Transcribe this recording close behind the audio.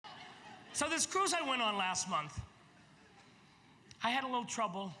So this cruise I went on last month, I had a little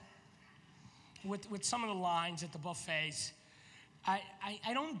trouble with some of the lines at the buffets. I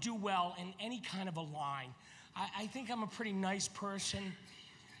don't do well in any kind of a line. I think I'm a pretty nice person,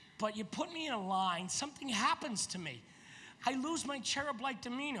 but you put me in a line, something happens to me. I lose my cherub-like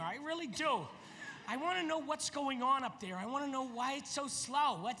demeanor, I really do. I want to know what's going on up there. I want to know why it's so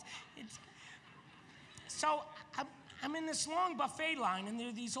slow. So I'm in this long buffet line, and there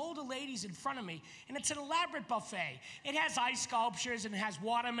are these older ladies in front of me, and it's an elaborate buffet. It has ice sculptures, and it has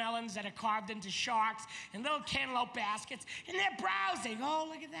watermelons that are carved into sharks, and little cantaloupe baskets, and they're browsing. Oh,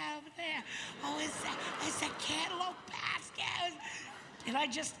 look at that over there. Oh, it's a cantaloupe basket. And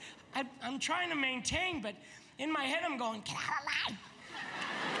I'm trying to maintain, but in my head I'm going, get out of line.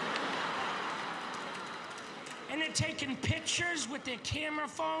 And they're taking pictures with their camera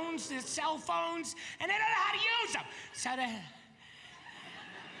phones, their cell phones, and they don't know how to use them. So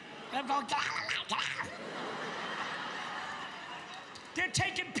they're going, get out. They're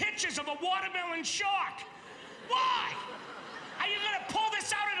taking pictures of a watermelon shark. Why? Are you gonna pull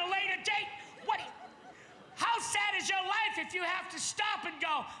this out at a later date? How sad is your life if you have to stop and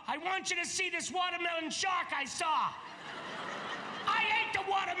go, I want you to see this watermelon shark I saw. I ate the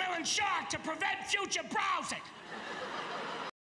watermelon shark to prevent future browsing.